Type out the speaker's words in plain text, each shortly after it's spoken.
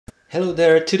Hello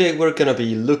there, today we're gonna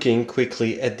be looking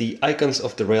quickly at the Icons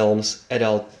of the Realms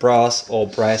Adult Brass, or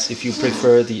Brass if you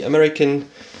prefer the American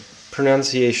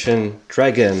pronunciation,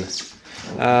 Dragon.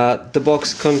 The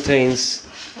box contains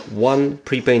one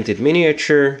pre-painted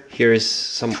miniature. Here is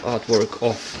some artwork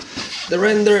of the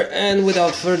render, and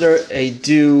without further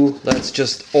ado, let's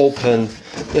just open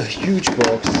the huge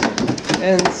box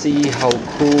and see how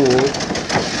cool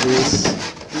this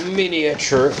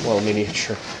miniature,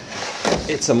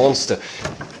 it's a monster,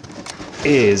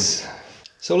 is.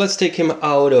 So let's take him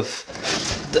out of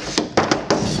the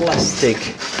plastic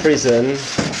prison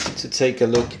to take a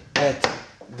look at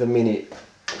the mini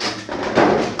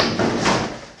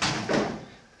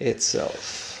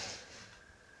itself.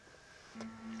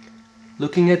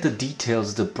 Looking at the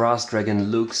details, the brass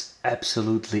dragon looks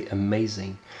absolutely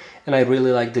amazing. And I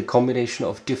really like the combination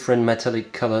of different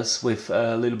metallic colors with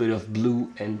a little bit of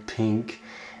blue and pink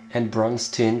and bronze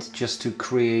tint, just to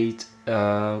create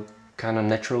a kind of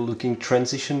natural looking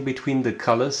transition between the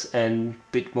colors and a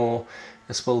bit more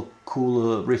as well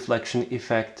cooler reflection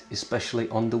effect, especially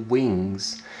on the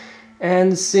wings.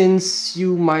 And since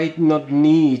you might not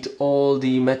need all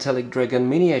the metallic dragon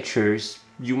miniatures,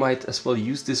 you might as well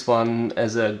use this one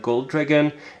as a gold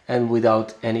dragon and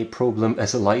without any problem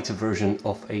as a lighter version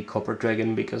of a copper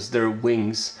dragon, because their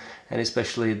wings and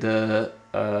especially the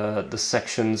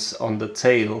sections on the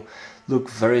tail look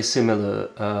very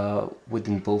similar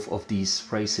within both of these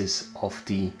races of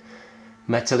the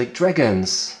metallic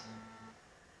dragons.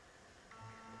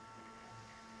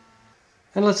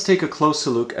 And let's take a closer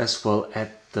look as well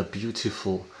at the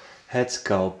beautiful head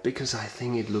sculpt, because I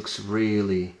think it looks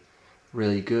really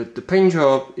good. The paint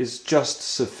job is just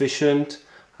sufficient,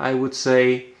 I would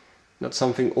say, not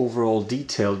something overall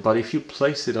detailed, but if you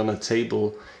place it on a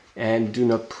table and do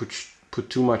not put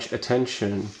too much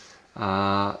attention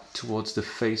towards the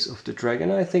face of the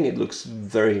dragon, I think it looks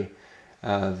very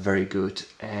good.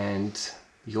 And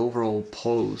the overall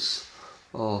pose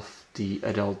of the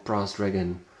adult brass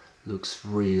dragon looks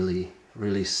really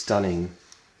stunning.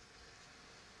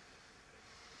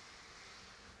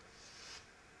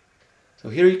 So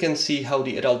here you can see how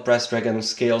the adult brass dragon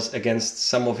scales against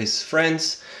some of his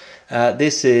friends.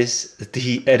 This is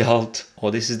the adult,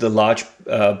 or this is the large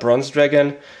bronze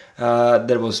dragon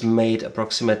that was made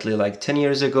approximately like 10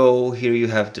 years ago. Here you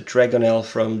have the Dragonel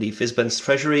from the Fizban's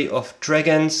Treasury of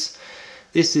Dragons.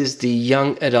 This is the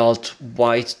young adult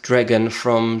white dragon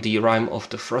from the Rime of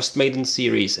the Frost Maiden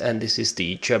series, and this is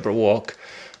the Jabberwock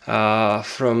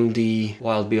from the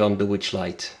Wild Beyond the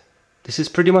Witchlight. This is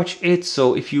pretty much it.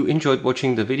 So if you enjoyed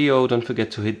watching the video, don't forget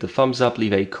to hit the thumbs up,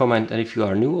 leave a comment, and if you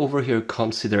are new over here,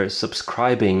 consider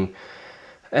subscribing.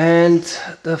 And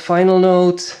the final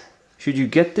note, should you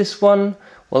get this one?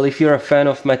 Well, if you're a fan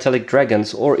of metallic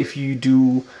dragons, or if you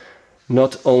do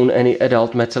not own any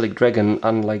adult metallic dragon,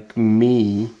 unlike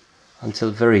me,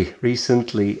 until very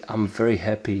recently, I'm very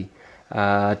happy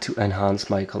to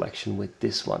enhance my collection with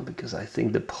this one, because I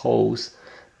think the pose,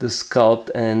 the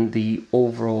sculpt and the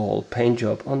overall paint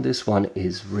job on this one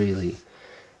is really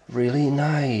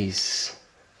nice.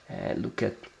 And look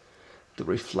at the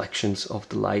reflections of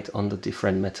the light on the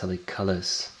different metallic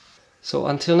colors. So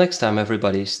until next time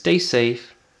everybody, stay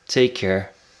safe, take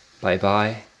care, bye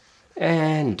bye,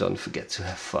 and don't forget to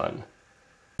have fun.